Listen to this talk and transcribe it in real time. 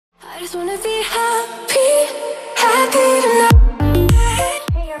just wanna be happy tonight.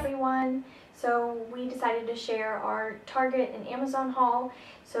 Hey everyone, so we decided to share our Target and Amazon haul.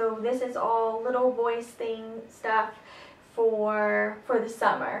 So this is all little voice thing stuff for the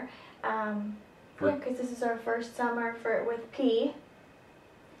summer. Yeah, because this is our first summer with P.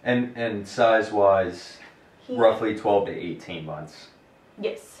 And size-wise, roughly 12 to 18 months.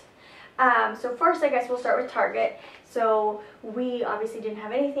 Yes. So first, I guess we'll start with Target. So we obviously didn't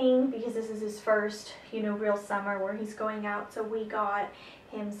have anything because this is his first, real summer where he's going out. So we got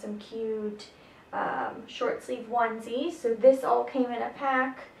him some cute short sleeve onesies. So this all came in a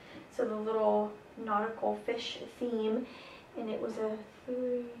pack. So the little nautical fish theme, and it was a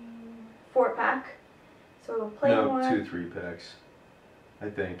 4-pack. So a plain one. No, 2 3-packs, I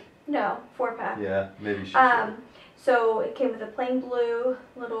think. No, 4-pack. Yeah, maybe she should. So it came with a plain blue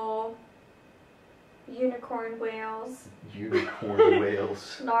little unicorn whales. Unicorn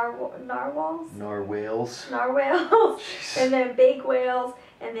whales. Narwhals? Narwhales. Narwhals. And then big whales.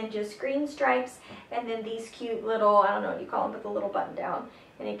 And then just green stripes. And then these cute little, I don't know what you call them, but the little button down.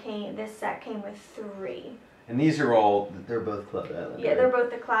 And this set came with 3. And these are all, they're both Cloud Island. Yeah, right? they're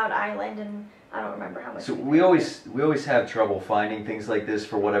both the Cloud Island, and I don't remember how much. So we always have trouble finding things like this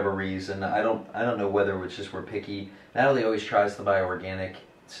for whatever reason. I don't know whether it's just we're picky. Natalie always tries to buy organic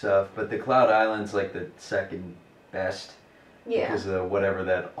stuff, but the Cloud Island's like the second best. Yeah. Because of whatever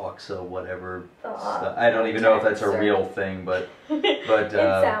that Oxa whatever stuff. I don't even know if that's a real thing, but it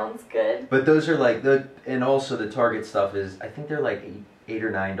sounds good. But those are like and also the Target stuff is, I think they're like $8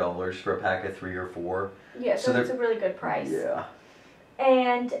 or $9 for a pack of 3 or 4. Yeah, so that's a really good price. Yeah.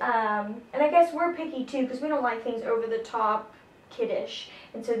 And I guess we're picky too because we don't like things over the top, kiddish,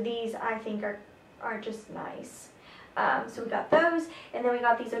 and so these I think are just nice. So we got those, and then we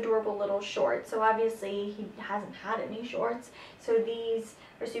got these adorable little shorts. So obviously he hasn't had any shorts, so these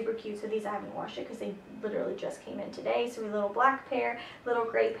are super cute. So these I haven't washed it because they literally just came in today. So we little black pair, little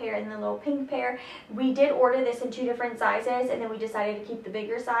gray pair, and then a little pink pair. We did order this in 2 different sizes, and then we decided to keep the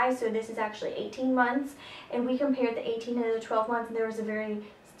bigger size. So this is actually 18 months, and we compared the 18 and the 12 months, and there was a very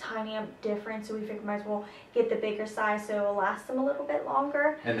tiny difference, so we figured might as well get the bigger size so it'll last them a little bit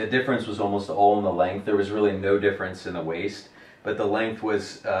longer. And the difference was almost all in the length. There was really no difference in the waist, but the length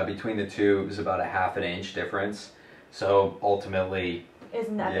was between the two, it was about a ½ an inch difference. So ultimately,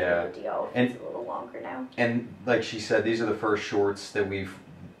 isn't that big of a deal? It's a little longer now. And like she said, these are the first shorts that we've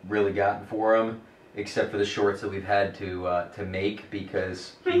really gotten for him, except for the shorts that we've had to make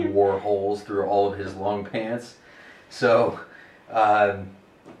because he wore holes through all of his long pants. So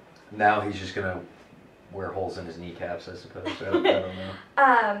now he's just gonna wear holes in his kneecaps, I suppose. I don't know.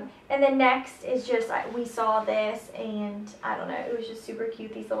 And then next is just, we saw this, and I don't know, it was just super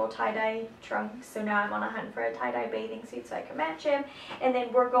cute, these little tie-dye trunks. So now I'm on a hunt for a tie-dye bathing suit so I can match him. And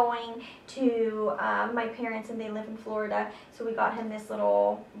then we're going to my parents, and they live in Florida, so we got him this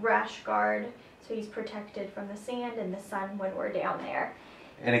little rash guard so he's protected from the sand and the sun when we're down there.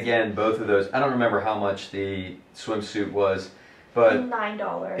 And again, both of those, I don't remember how much the swimsuit was, but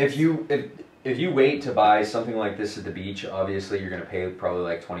 $9. If you wait to buy something like this at the beach, obviously you're going to pay probably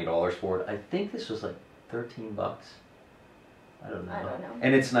like $20 for it. I think this was like 13 bucks. I don't know.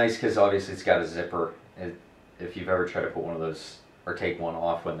 And it's nice because obviously it's got a zipper. If you've ever tried to put one of those or take one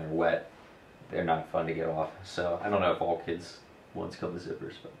off when they're wet, they're not fun to get off. So I don't know if all kids' ones come with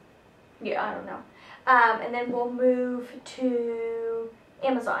zippers, but yeah, I don't know. And then we'll move to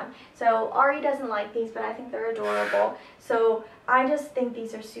Amazon. So Ari doesn't like these, but I think they're adorable. So I just think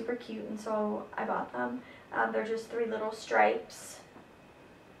these are super cute, and so I bought them. They're just 3 little stripes.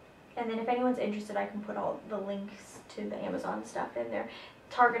 And then if anyone's interested, I can put all the links to the Amazon stuff in there.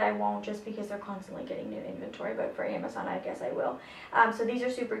 Target I won't, just because they're constantly getting new inventory, but for Amazon I guess I will. So these are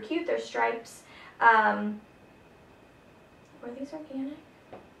super cute. They're stripes. Were these organic?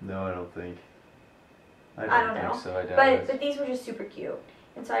 no, I don't think. I don't know. So. I doubt but these were just super cute,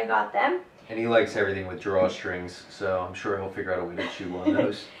 and so I got them. And he likes everything with drawstrings, so I'm sure he'll figure out a way to chew on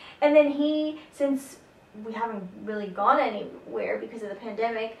those. And then since we haven't really gone anywhere because of the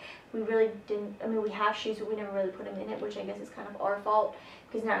pandemic, we really didn't, we have shoes, but we never really put him in it, which I guess is kind of our fault,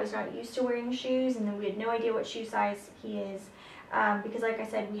 because now he's not used to wearing shoes, and then we had no idea what shoe size he is. Because like I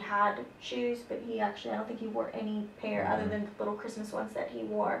said, we had shoes, but I don't think he wore any pair other than the little Christmas ones that he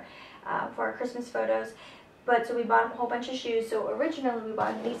wore for our Christmas photos. But so we bought him a whole bunch of shoes. So originally we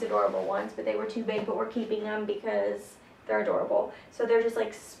bought him these adorable ones, but they were too big, but we're keeping them because they're adorable. So they're just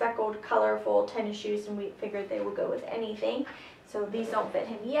like speckled, colorful tennis shoes, and we figured they would go with anything. So these don't fit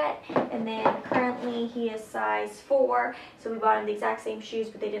him yet. And then currently he is size 4. So we bought him the exact same shoes,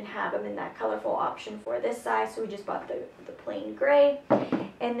 but they didn't have them in that colorful option for this size. So we just bought the plain gray.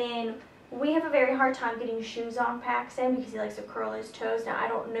 And then we have a very hard time getting shoes on Paxton because he likes to curl his toes. Now I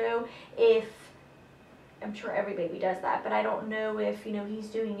don't know if, I'm sure every baby does that, but I don't know if, you know, he's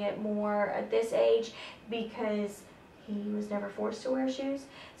doing it more at this age because he was never forced to wear shoes.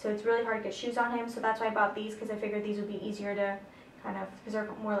 So it's really hard to get shoes on him. So that's why I bought these, because I figured these would be easier to kind of, because they're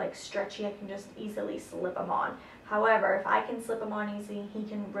more like stretchy, I can just easily slip them on. However, if I can slip them on easily, he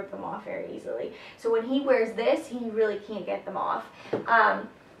can rip them off very easily. So when he wears this, he really can't get them off.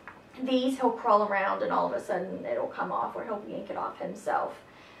 These, he'll crawl around and all of a sudden it'll come off, or he'll yank it off himself.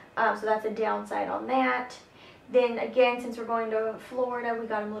 So that's a downside on that. Then again, since we're going to Florida, we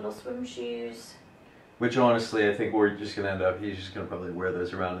got him little swim shoes. Which honestly, I think we're just going to end up, he's just going to probably wear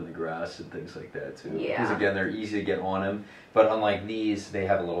those around in the grass and things like that too. Yeah. Because again, they're easy to get on him. But unlike these, they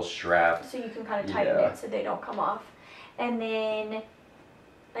have a little strap. So you can kind of tighten it so they don't come off. And then,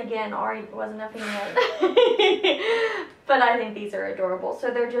 again, Ari wasn't a fan. But I think these are adorable.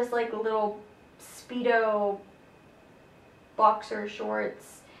 So they're just like little Speedo boxer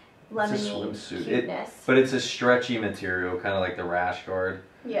shorts. Lemony it's a swimsuit. cuteness. But it's a stretchy material, kind of like the rash guard.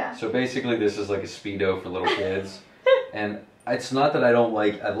 Yeah. So basically this is like a Speedo for little kids. And it's not that I don't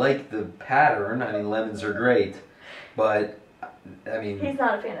like, I like the pattern. I mean, lemons are great. But, I mean... He's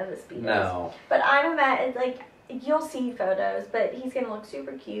not a fan of the Speedos. No. But I'm like, you'll see photos, but he's going to look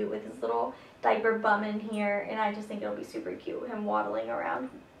super cute with his little diaper bum in here. And I just think it'll be super cute with him waddling around.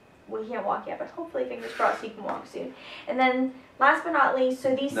 Well, he can't walk yet, but hopefully, fingers crossed, he can walk soon. And then, last but not least,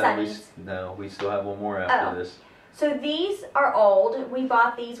 so these sunnies. We still have one more after this. So these are old. We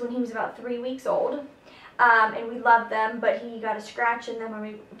bought these when he was about 3 weeks old. And we loved them, but he got a scratch in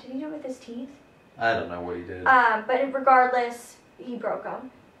them. Did he do it with his teeth? I don't know what he did. But regardless, he broke them.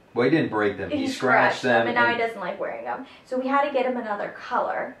 Well, he didn't break them. He scratched them. And now he doesn't like wearing them. So we had to get him another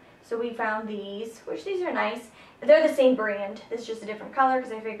color. So we found these, which these are nice. They're the same brand. It's just a different color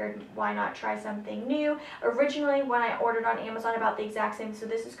because I figured why not try something new. Originally, when I ordered on Amazon, I bought the exact same. So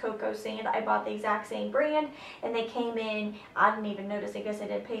this is Cocoa Sand. I bought the exact same brand, and they came in. I didn't even notice. I guess I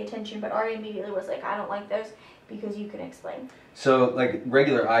didn't pay attention, but Ari immediately was like, I don't like those, because you can explain. So, like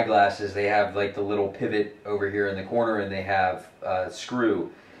regular eyeglasses, they have like the little pivot over here in the corner, and they have a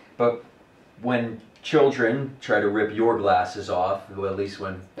screw. But when children try to rip your glasses off, well, at least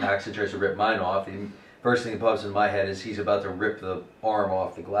when Paxton tries to rip mine off, first thing that pops in my head is he's about to rip the arm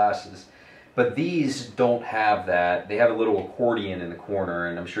off the glasses. But these don't have that. They have a little accordion in the corner,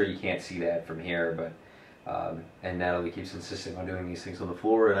 and I'm sure you can't see that from here, but and Natalie keeps insisting on doing these things on the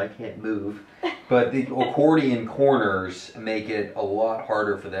floor, and I can't move. But the accordion corners make it a lot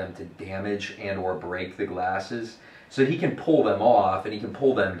harder for them to damage and or break the glasses. So he can pull them off, and he can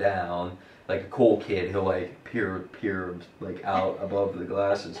pull them down. Like a cool kid, he'll like peer like out above the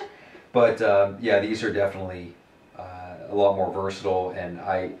glasses. But yeah, these are definitely a lot more versatile, and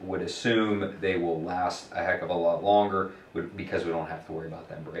I would assume they will last a heck of a lot longer because we don't have to worry about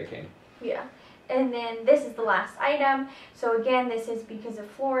them breaking. Yeah. And then this is the last item. So again, this is because of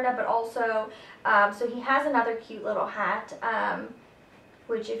Florida, but also, so he has another cute little hat,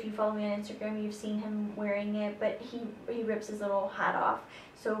 which if you follow me on Instagram, you've seen him wearing it, but he rips his little hat off.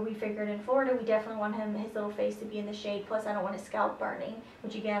 So we figured in Florida, we definitely want his little face to be in the shade, plus I don't want his scalp burning,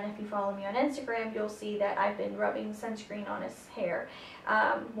 which again, if you follow me on Instagram, you'll see that I've been rubbing sunscreen on his hair.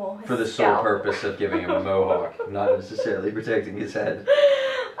 Well, his For the scalp. sole purpose of giving him a mohawk, not necessarily protecting his head.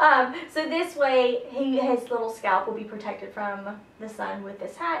 So this way, his little scalp will be protected from the sun with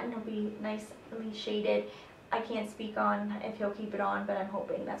this hat, and he'll be nicely shaded. I can't speak on if he'll keep it on, but I'm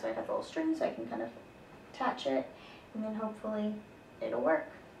hoping. That's why I have the little string, so I can kind of attach it, and then hopefully it'll work.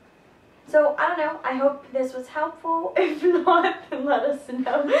 So, I don't know. I hope this was helpful. If not, then let us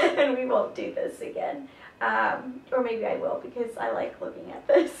know, and we won't do this again. Or maybe I will, because I like looking at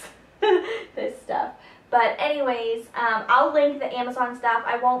this, this stuff. But anyways, I'll link the Amazon stuff.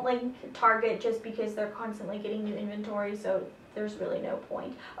 I won't link Target just because they're constantly getting new inventory, so there's really no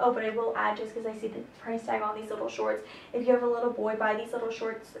point. Oh, but I will add, just because I see the price tag on these little shorts, if you have a little boy, buy these little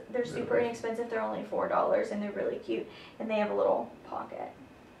shorts. They're super inexpensive. They're only $4, and they're really cute, and they have a little pocket.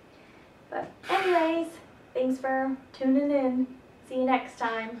 But anyways, thanks for tuning in. See you next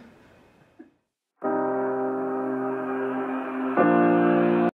time.